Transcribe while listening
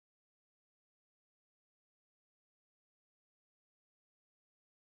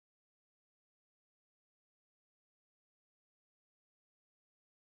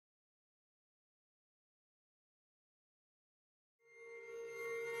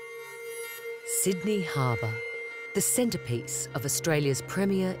Sydney Harbour, the centrepiece of Australia's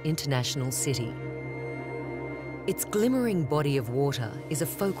premier international city. Its glimmering body of water is a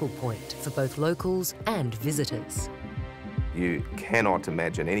focal point for both locals and visitors. You cannot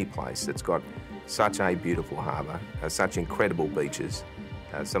imagine any place that's got such a beautiful harbour, such incredible beaches,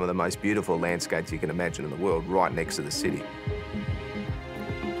 some of the most beautiful landscapes you can imagine in the world right next to the city.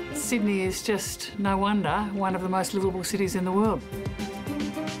 Sydney is just, no wonder, one of the most livable cities in the world.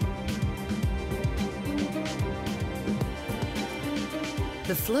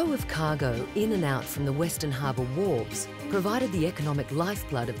 The flow of cargo in and out from the Western Harbour wharves provided the economic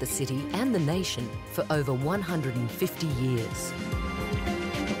lifeblood of the city and the nation for over 150 years.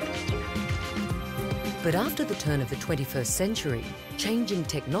 But after the turn of the 21st century, changing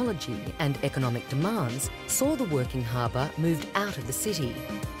technology and economic demands saw the working harbour moved out of the city,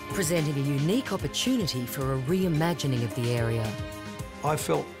 presenting a unique opportunity for a reimagining of the area. I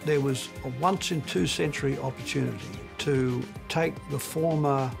felt there was a once-in-two-century opportunity to take the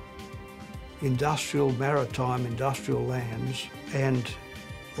former maritime industrial lands and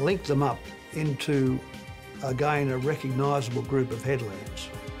link them up into, again, a recognisable group of headlands.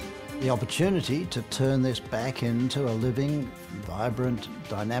 The opportunity to turn this back into a living, vibrant,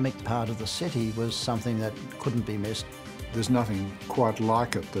 dynamic part of the city was something that couldn't be missed. There's nothing quite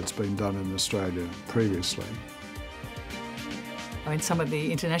like it that's been done in Australia previously. I mean, some of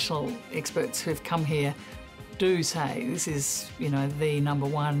the international experts who've come here do say this is, the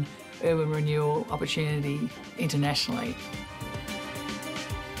 #1 urban renewal opportunity internationally.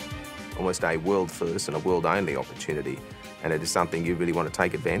 Almost a world first and a world only opportunity, and it is something you really want to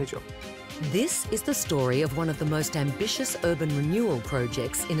take advantage of. This is the story of one of the most ambitious urban renewal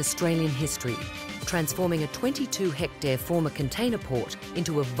projects in Australian history, transforming a 22-hectare former container port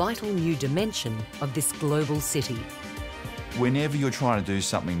into a vital new dimension of this global city. Whenever you're trying to do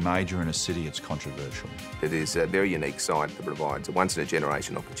something major in a city, it's controversial. It is a very unique site that provides a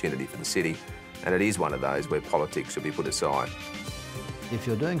once-in-a-generation opportunity for the city, and it is one of those where politics should be put aside. If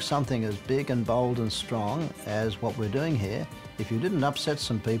you're doing something as big and bold and strong as what we're doing here, if you didn't upset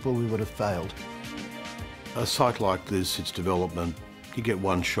some people, we would have failed. A site like this, its development, you get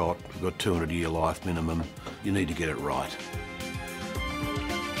one shot, you've got 200-year life minimum, you need to get it right.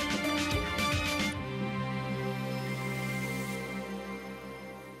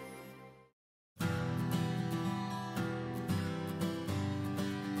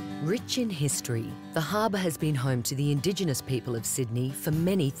 Rich in history, the harbour has been home to the Indigenous people of Sydney for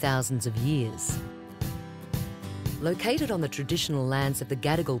many thousands of years. Located on the traditional lands of the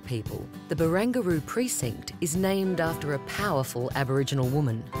Gadigal people, the Barangaroo precinct is named after a powerful Aboriginal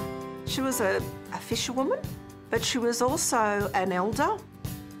woman. She was a fisherwoman, but she was also an elder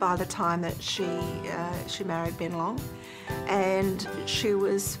by the time that she married Ben Long. And she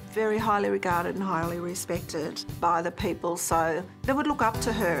was very highly regarded and highly respected by the people, so they would look up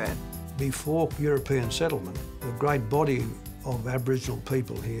to her. Before European settlement, a great body of Aboriginal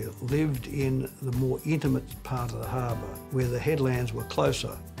people here lived in the more intimate part of the harbour, where the headlands were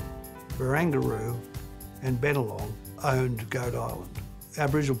closer. Barangaroo and Bennelong owned Goat Island.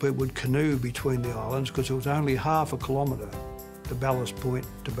 Aboriginal people would canoe between the islands because it was only half a kilometre to Ballast Point,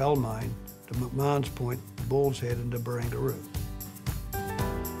 to Balmain, to McMahon's Point, to Ball's Head and to Barangaroo.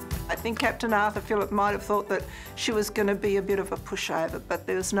 I think Captain Arthur Phillip might have thought that she was going to be a bit of a pushover, but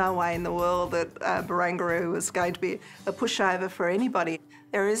there was no way in the world that Barangaroo was going to be a pushover for anybody.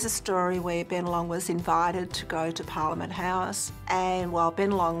 There is a story where Ben Long was invited to go to Parliament House, and while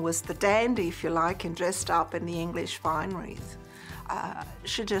Ben Long was the dandy, if you like, and dressed up in the English fineries,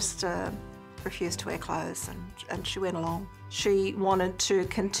 she just refused to wear clothes and she went along. She wanted to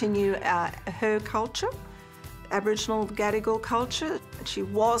continue her culture, Aboriginal Gadigal culture. She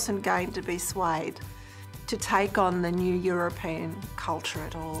wasn't going to be swayed to take on the new European culture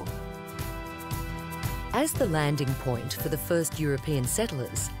at all. As the landing point for the first European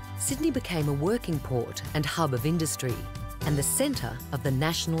settlers, Sydney became a working port and hub of industry and the centre of the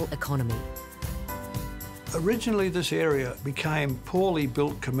national economy. Originally, this area became poorly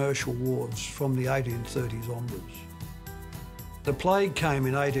built commercial wharves from the 1830s onwards. The plague came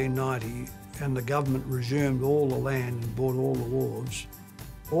in 1890 and the government resumed all the land and bought all the wharves.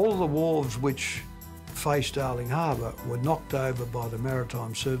 All the wharves which faced Darling Harbour were knocked over by the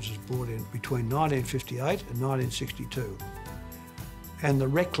Maritime Services Board in between 1958 and 1962. And the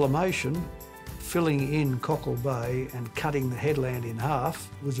reclamation, filling in Cockle Bay and cutting the headland in half,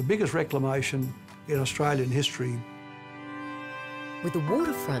 was the biggest reclamation in Australian history. With the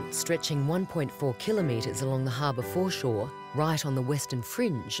waterfront stretching 1.4 kilometres along the harbour foreshore, right on the western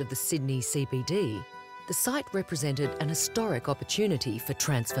fringe of the Sydney CBD, the site represented an historic opportunity for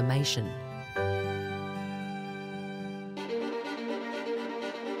transformation.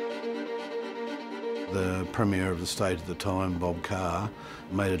 The Premier of the state at the time, Bob Carr,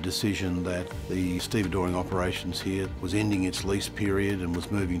 made a decision that the stevedoring operations here was ending its lease period and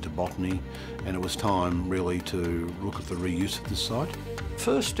was moving to botany, and it was time really to look at the reuse of this site.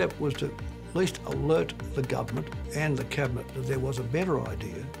 First step was to at least alert the government and the cabinet that there was a better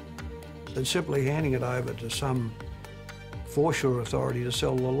idea than simply handing it over to some foreshore authority to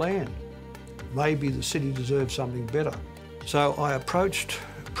sell the land. Maybe the city deserved something better. So I approached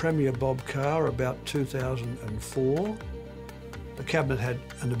Premier Bob Carr about 2004. The cabinet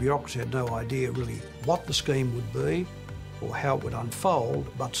and the bureaucracy had no idea really what the scheme would be or how it would unfold,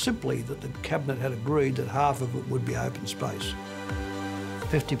 but simply that the cabinet had agreed that half of it would be open space.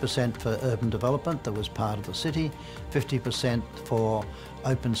 50% for urban development that was part of the city, 50% for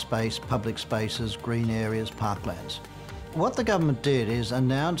open space, public spaces, green areas, parklands. What the government did is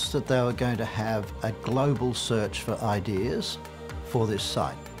announce that they were going to have a global search for ideas for this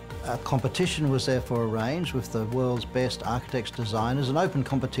site. A competition was therefore arranged with the world's best architects, designers, an open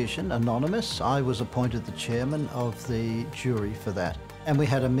competition, anonymous. I was appointed the chairman of the jury for that. And we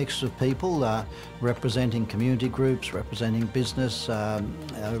had a mix of people representing community groups, representing business,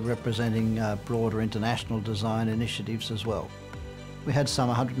 representing broader international design initiatives as well. We had some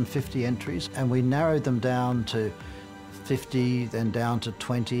 150 entries and we narrowed them down to 50, then down to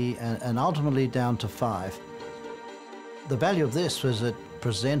 20 and ultimately down to 5. The value of this was it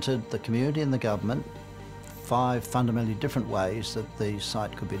presented the community and the government 5 fundamentally different ways that the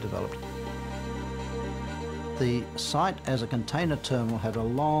site could be developed. The site as a container terminal had a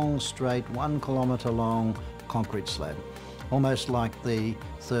long, straight, 1 kilometre long concrete slab, almost like the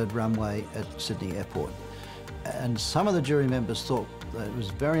third runway at Sydney Airport. And some of the jury members thought that it was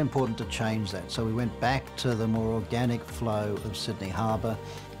very important to change that, so we went back to the more organic flow of Sydney Harbour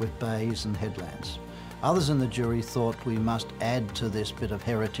with bays and headlands. Others in the jury thought we must add to this bit of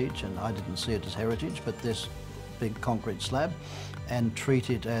heritage, and I didn't see it as heritage, but this big concrete slab, and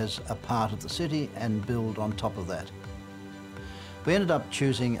treat it as a part of the city and build on top of that. We ended up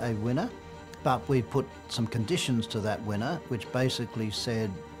choosing a winner, but we put some conditions to that winner, which basically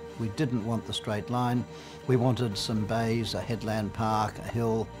said we didn't want the straight line. We wanted some bays, a headland park, a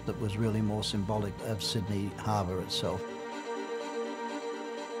hill that was really more symbolic of Sydney Harbour itself.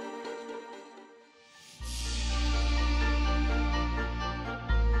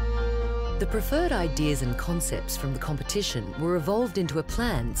 The preferred ideas and concepts from the competition were evolved into a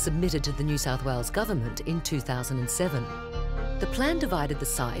plan submitted to the New South Wales Government in 2007. The plan divided the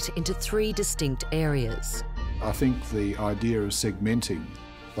site into 3 distinct areas. I think the idea of segmenting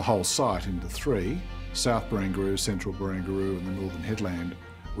the whole site into 3, South Barangaroo, Central Barangaroo and the Northern Headland,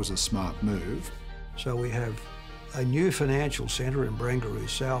 was a smart move. So we have a new financial centre in Barangaroo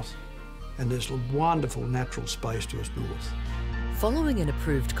South and there's a wonderful natural space to its north. Following an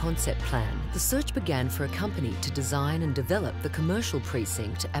approved concept plan, the search began for a company to design and develop the commercial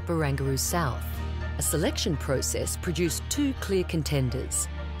precinct at Barangaroo South. A selection process produced 2 clear contenders,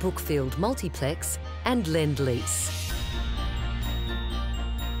 Brookfield Multiplex and Lend Lease.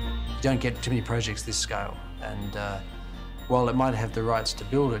 You don't get too many projects this scale, and while it might have the rights to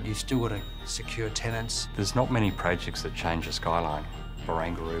build it, you've still got to secure tenants. There's not many projects that change the skyline.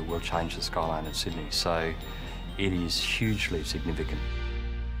 Barangaroo will change the skyline of Sydney, so it is hugely significant.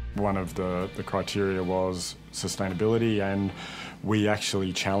 One of the criteria was sustainability, and we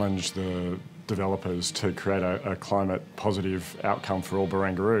actually challenged the developers to create a climate positive outcome for all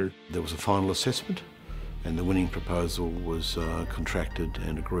Barangaroo. There was a final assessment and the winning proposal was contracted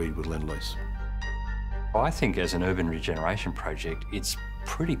and agreed with Lend Lease. I think as an urban regeneration project, it's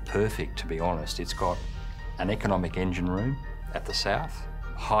pretty perfect, to be honest. It's got an economic engine room at the south,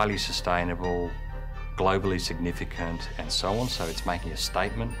 highly sustainable, globally significant and so on, so it's making a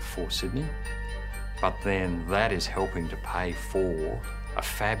statement for Sydney. But then that is helping to pay for a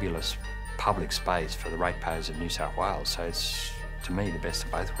fabulous public space for the ratepayers of New South Wales, so it's, to me, the best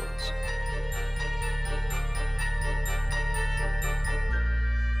of both worlds.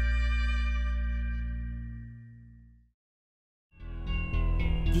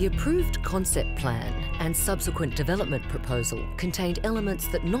 The approved concept plan and subsequent development proposal contained elements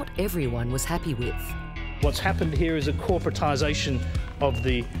that not everyone was happy with. What's happened here is a corporatisation of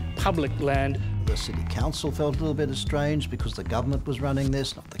the public land. The City Council felt a little bit strange because the government was running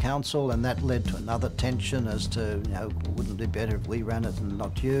this, not the council, and that led to another tension as to, wouldn't it be better if we ran it and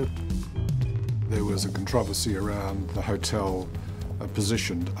not you? There was a controversy around the hotel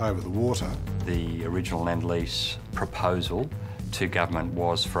positioned over the water. The original Lend Lease proposal to government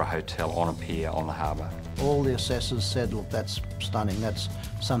was for a hotel on a pier on the harbour. All the assessors said, look, that's stunning, that's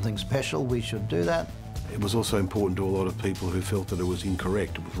something special, we should do that. It was also important to a lot of people who felt that it was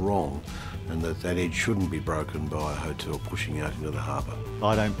incorrect, it was wrong, and that edge shouldn't be broken by a hotel pushing out into the harbour.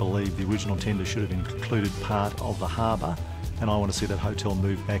 I don't believe the original tender should have included part of the harbour, and I want to see that hotel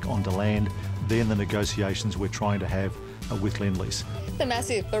move back onto land. Then the negotiations we're trying to have with Lend-Lease. The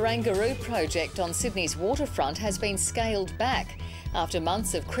massive Barangaroo project on Sydney's waterfront has been scaled back. After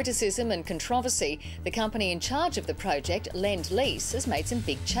months of criticism and controversy, the company in charge of the project, Lend-Lease, has made some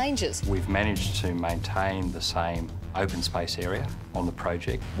big changes. We've managed to maintain the same open space area on the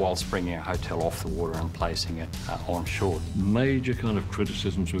project whilst bringing a hotel off the water and placing it on shore. Major kind of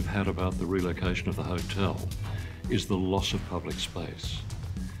criticisms we've had about the relocation of the hotel is the loss of public space.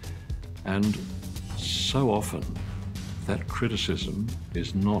 And so often that criticism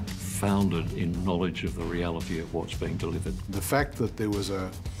is not founded in knowledge of the reality of what's being delivered. The fact that there was a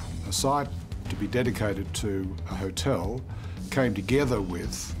site to be dedicated to a hotel came together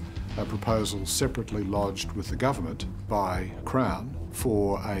with a proposal separately lodged with the government by Crown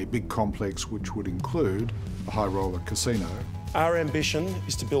for a big complex which would include a high roller casino. Our ambition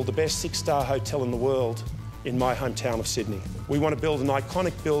is to build the best 6-star hotel in the world in my hometown of Sydney. We want to build an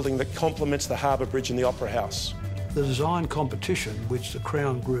iconic building that complements the Harbour Bridge and the Opera House. The design competition which the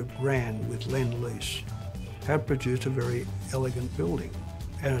Crown Group ran with Lend-Lease had produced a very elegant building,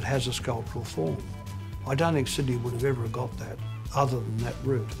 and it has a sculptural form. I don't think Sydney would have ever got that other than that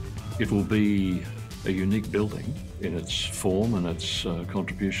route. It will be a unique building in its form and its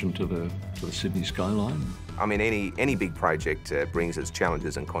contribution to the Sydney skyline. I mean, any big project brings its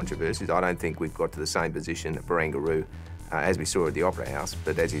challenges and controversies. I don't think we've got to the same position at Barangaroo as we saw at the Opera House,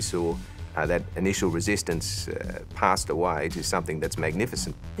 but as you saw, that initial resistance passed away to something that's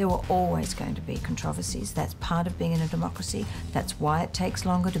magnificent. There were always going to be controversies. That's part of being in a democracy. That's why it takes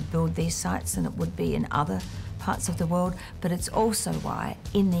longer to build these sites than it would be in other parts of the world. But it's also why,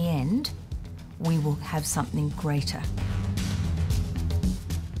 in the end, we will have something greater.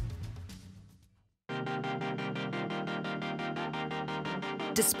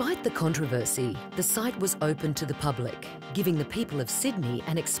 Despite the controversy, the site was open to the public, giving the people of Sydney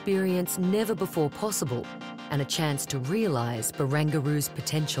an experience never before possible and a chance to realise Barangaroo's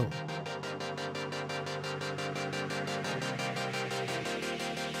potential.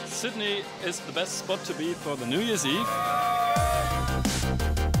 Sydney is the best spot to be for the New Year's Eve.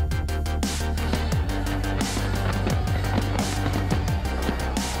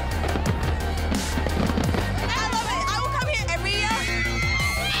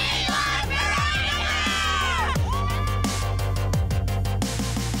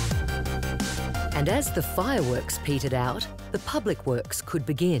 And as the fireworks petered out, the public works could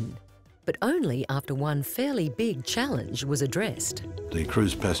begin, but only after one fairly big challenge was addressed. The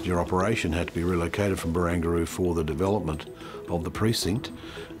cruise passenger operation had to be relocated from Barangaroo for the development of the precinct,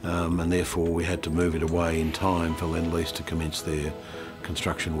 and therefore we had to move it away in time for Lend-Lease to commence their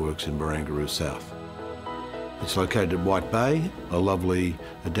construction works in Barangaroo South. It's located at White Bay, a lovely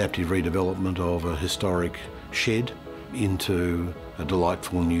adaptive redevelopment of a historic shed into a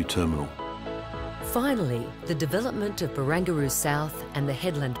delightful new terminal. Finally, the development of Barangaroo South and the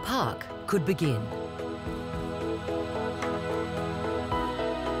Headland Park could begin.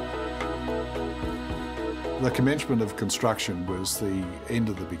 The commencement of construction was the end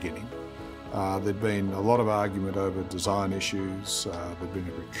of the beginning. There'd been a lot of argument over design issues. There'd been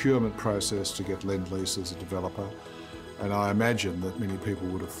a procurement process to get Lend-Lease as a developer. And I imagine that many people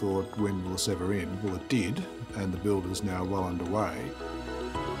would have thought, when will this ever end? Well, it did, and the build is now well underway.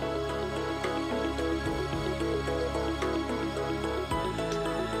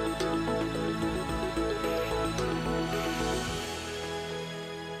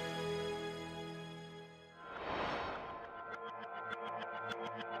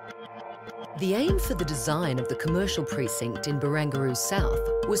 The aim for the design of the commercial precinct in Barangaroo South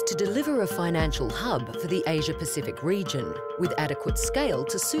was to deliver a financial hub for the Asia-Pacific region with adequate scale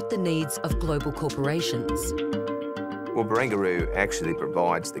to suit the needs of global corporations. Well, Barangaroo actually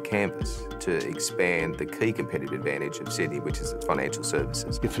provides the canvas to expand the key competitive advantage of Sydney, which is its financial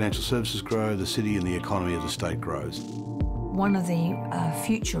services. If financial services grow, the city and the economy of the state grows. One of the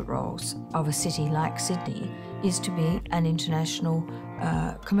future roles of a city like Sydney is to be an international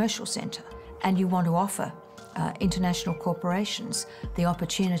commercial centre. And you want to offer international corporations the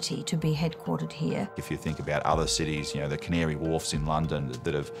opportunity to be headquartered here. If you think about other cities, the Canary Wharfs in London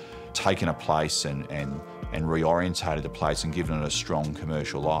that have taken a place and reorientated the place and given it a strong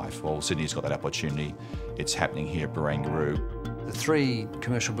commercial life. Well, Sydney's got that opportunity. It's happening here at Barangaroo. The three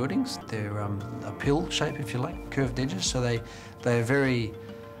commercial buildings, they're a pill shape, if you like, curved edges, so they're very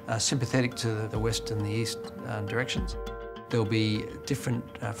sympathetic to the west and the east directions. There'll be different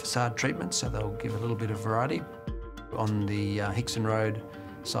facade treatments, so they'll give a little bit of variety. On the Hickson Road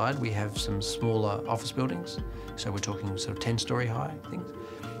side, we have some smaller office buildings. So we're talking sort of 10-storey high things.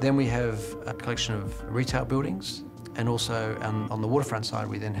 Then we have a collection of retail buildings. And also on the waterfront side,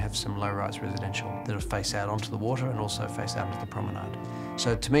 we then have some low-rise residential that face out onto the water and also face out into the promenade.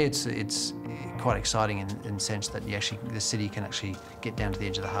 So to me, it's quite exciting in the sense that the city can actually get down to the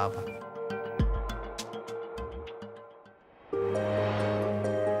edge of the harbour.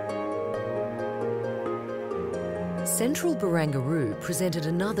 Central Barangaroo presented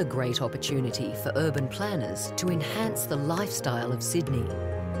another great opportunity for urban planners to enhance the lifestyle of Sydney.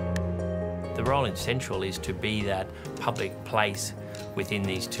 The role in Central is to be that public place within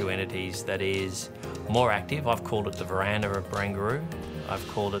these two entities that is more active. I've called it the veranda of Barangaroo. I've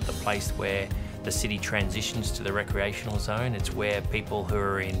called it the place where the city transitions to the recreational zone. It's where people who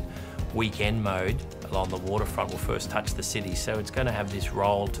are in weekend mode along the waterfront will first touch the city. So it's going to have this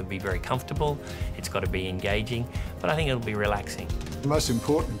role to be very comfortable. It's got to be engaging, but I think it'll be relaxing. The most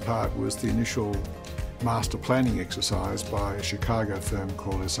important part was the initial master planning exercise by a Chicago firm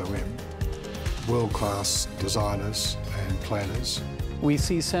called SOM. World-class designers and planners. We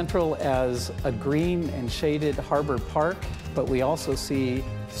see Central as a green and shaded harbour park, but we also see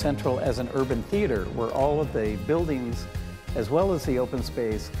Central as an urban theatre where all of the buildings as well as the open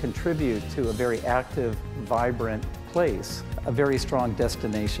space contribute to a very active, vibrant place, a very strong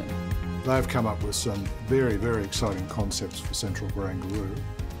destination. They've come up with some very, very exciting concepts for Central Barangaroo,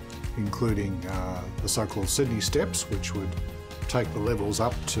 including the so-called Sydney Steps, which would take the levels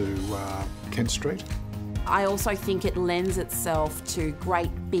up to Kent Street. I also think it lends itself to great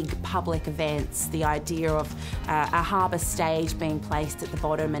big public events, the idea of a harbour stage being placed at the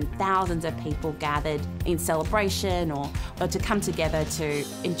bottom and thousands of people gathered in celebration or to come together to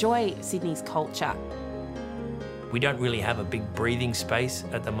enjoy Sydney's culture. We don't really have a big breathing space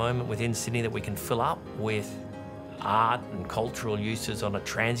at the moment within Sydney that we can fill up with art and cultural uses on a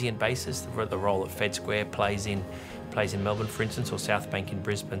transient basis, the role that Fed Square plays in Melbourne, for instance, or South Bank in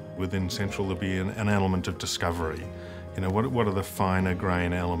Brisbane. Within Central, there'll be an element of discovery. You know, what are the finer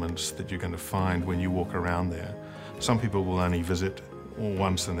grain elements that you're going to find when you walk around there? Some people will only visit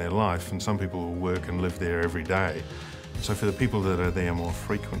once in their life, and some people will work and live there every day. So for the people that are there more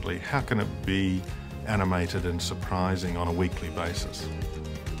frequently, how can it be animated and surprising on a weekly basis?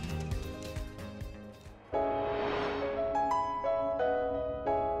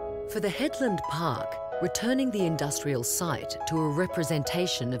 For the Headland Park, returning the industrial site to a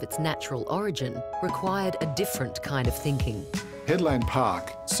representation of its natural origin required a different kind of thinking. Headland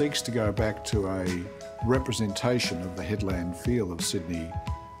Park seeks to go back to a representation of the headland feel of Sydney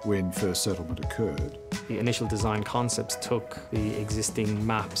when first settlement occurred. The initial design concepts took the existing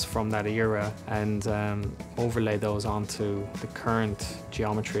maps from that era and overlaid those onto the current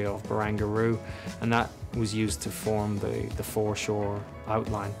geometry of Barangaroo, and that was used to form the foreshore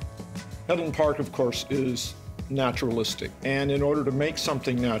outline. Headland Park, of course, is naturalistic, and in order to make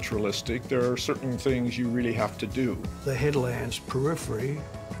something naturalistic, there are certain things you really have to do. The headland's periphery,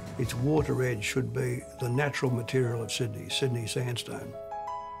 its water edge should be the natural material of Sydney sandstone.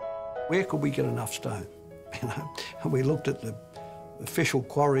 Where could we get enough stone? You know, and we looked at the official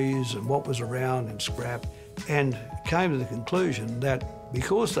quarries and what was around and scrap, and came to the conclusion that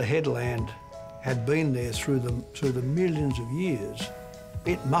because the headland had been there through the millions of years,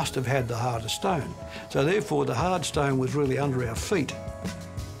 it must have had the hardest stone. So therefore the hard stone was really under our feet.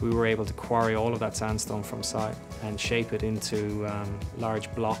 We were able to quarry all of that sandstone from site and shape it into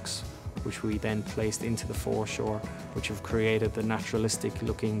large blocks, which we then placed into the foreshore, which have created the naturalistic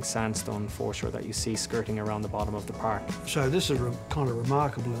looking sandstone foreshore that you see skirting around the bottom of the park. So this is kind of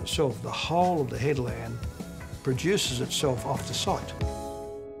remarkable in itself. The whole of the headland produces itself off the site.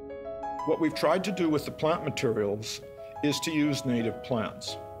 What we've tried to do with the plant materials is to use native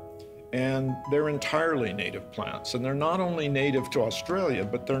plants. And they're entirely native plants. And they're not only native to Australia,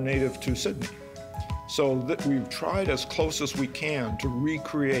 but they're native to Sydney. So that we've tried as close as we can to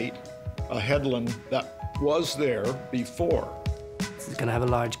recreate a headland that was there before. It's going to have a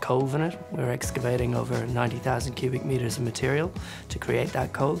large cove in it. We're excavating over 90,000 cubic metres of material to create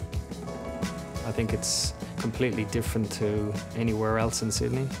that cove. I think it's completely different to anywhere else in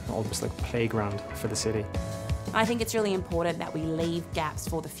Sydney, almost like a playground for the city. I think it's really important that we leave gaps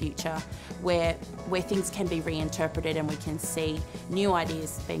for the future where things can be reinterpreted and we can see new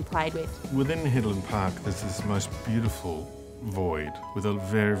ideas being played with. Within Headland Park, there's this most beautiful void with a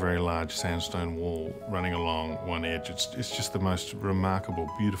very, very large sandstone wall running along one edge. It's just the most remarkable,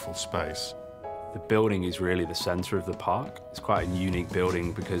 beautiful space. The building is really the centre of the park. It's quite a unique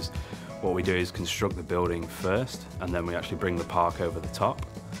building because what we do is construct the building first and then we actually bring the park over the top.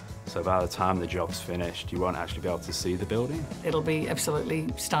 So by the time the job's finished, you won't actually be able to see the building. It'll be absolutely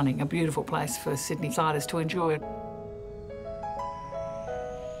stunning, a beautiful place for Sydney-siders to enjoy.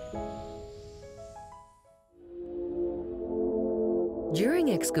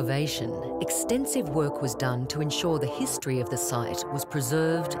 During excavation, extensive work was done to ensure the history of the site was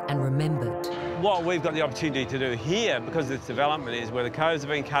preserved and remembered. What we've got the opportunity to do here, because of this development, is where the coves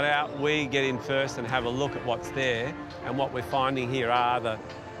have been cut out, we get in first and have a look at what's there. And what we're finding here are the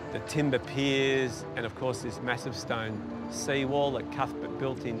timber piers and, of course, this massive stone seawall that Cuthbert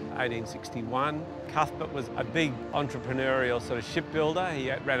built in 1861. Cuthbert was a big entrepreneurial sort of shipbuilder.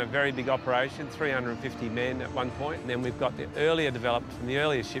 He ran a very big operation, 350 men at one point. And then we've got the earlier development from the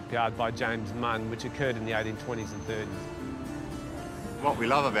earlier shipyard by James Munn, which occurred in the 1820s and 30s. What we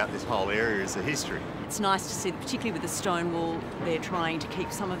love about this whole area is the history. It's nice to see, particularly with the stone wall, they're trying to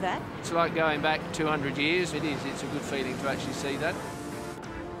keep some of that. It's like going back 200 years. It is. It's a good feeling to actually see that.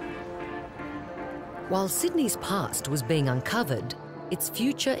 While Sydney's past was being uncovered, its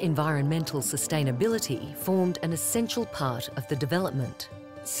future environmental sustainability formed an essential part of the development.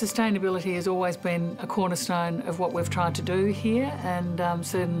 Sustainability has always been a cornerstone of what we've tried to do here, and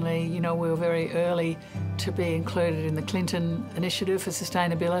certainly, you know, we were very early to be included in the Clinton Initiative for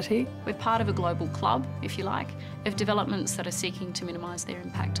Sustainability. We're part of a global club, if you like, of developments that are seeking to minimise their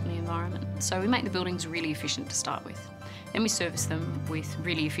impact on the environment. So we make the buildings really efficient to start with. Then we service them with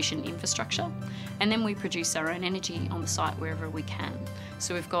really efficient infrastructure, and then we produce our own energy on the site wherever we can.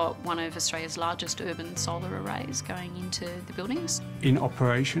 So we've got one of Australia's largest urban solar arrays going into the buildings. In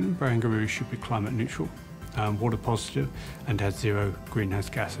operation, Barangaroo should be climate neutral, water positive, and has zero greenhouse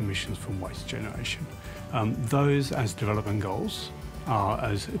gas emissions from waste generation. Those as development goals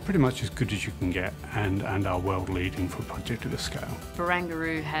are pretty much as good as you can get and are world leading for a project of this scale.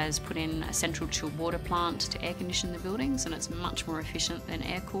 Barangaroo has put in a central chilled water plant to air condition the buildings, and it's much more efficient than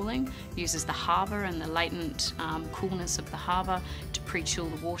air cooling. It uses the harbour and the latent coolness of the harbour to pre-chill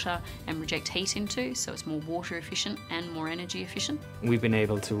the water and reject heat into, so it's more water efficient and more energy efficient. We've been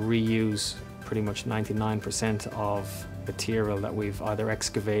able to reuse pretty much 99% of material that we've either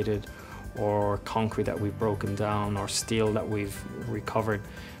excavated or concrete that we've broken down or steel that we've recovered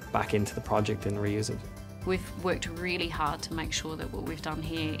back into the project and reuse it. We've worked really hard to make sure that what we've done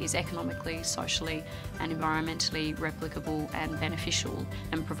here is economically, socially and environmentally replicable and beneficial,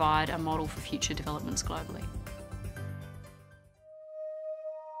 and provide a model for future developments globally.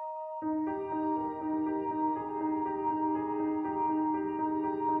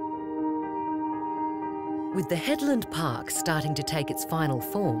 With the Headland Park starting to take its final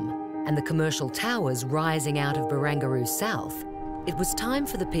form, and the commercial towers rising out of Barangaroo South, it was time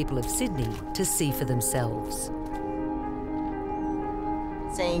for the people of Sydney to see for themselves.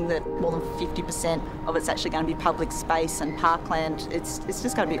 Seeing that more than 50% of it's actually going to be public space and parkland, it's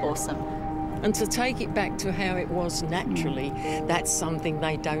just going to be awesome. And to take it back to how it was naturally, that's something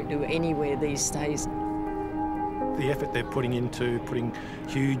they don't do anywhere these days. The effort they're putting into putting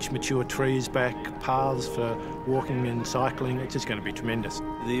huge mature trees back, paths for walking and cycling, it's just going to be tremendous.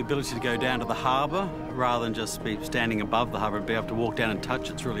 The ability to go down to the harbour rather than just be standing above the harbour and be able to walk down and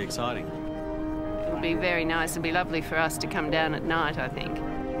touch it's really exciting. It'll be very nice. It'll be lovely for us to come down at night, I think.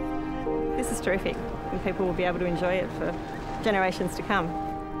 This is terrific, and people will be able to enjoy it for generations to come.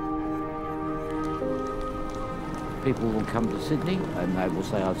 People will come to Sydney and they will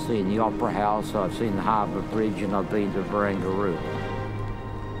say, I've seen the Opera House, I've seen the Harbour Bridge and I've been to Barangaroo.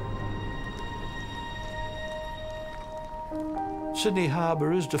 Sydney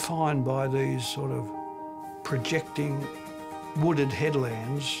Harbour is defined by these sort of projecting wooded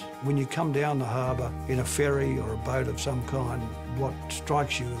headlands. When you come down the harbour in a ferry or a boat of some kind, what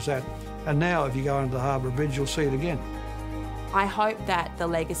strikes you is that. And now if you go into the Harbour Bridge, you'll see it again. I hope that the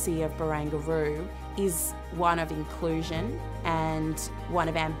legacy of Barangaroo is one of inclusion and one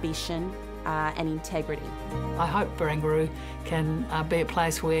of ambition and integrity. I hope Barangaroo can be a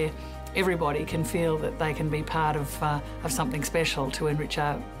place where everybody can feel that they can be part of something special to enrich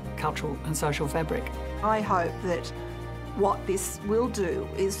our cultural and social fabric. I hope that what this will do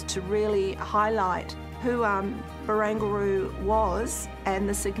is to really highlight who Barangaroo was and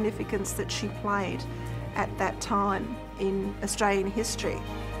the significance that she played at that time in Australian history.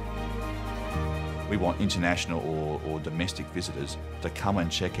 We want international or domestic visitors to come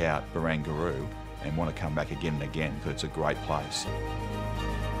and check out Barangaroo and want to come back again and again because it's a great place.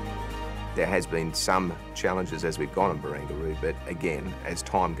 There has been some challenges as we've gone on Barangaroo, but again, as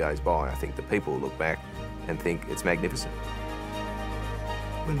time goes by, I think the people will look back and think it's magnificent.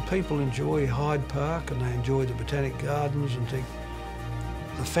 When people enjoy Hyde Park and they enjoy the Botanic Gardens and think,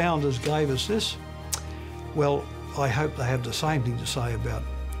 the founders gave us this, well, I hope they have the same thing to say about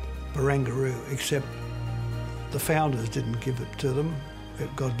Barangaroo, except the founders didn't give it to them.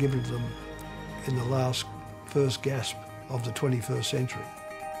 It got given to them in the first gasp of the 21st century.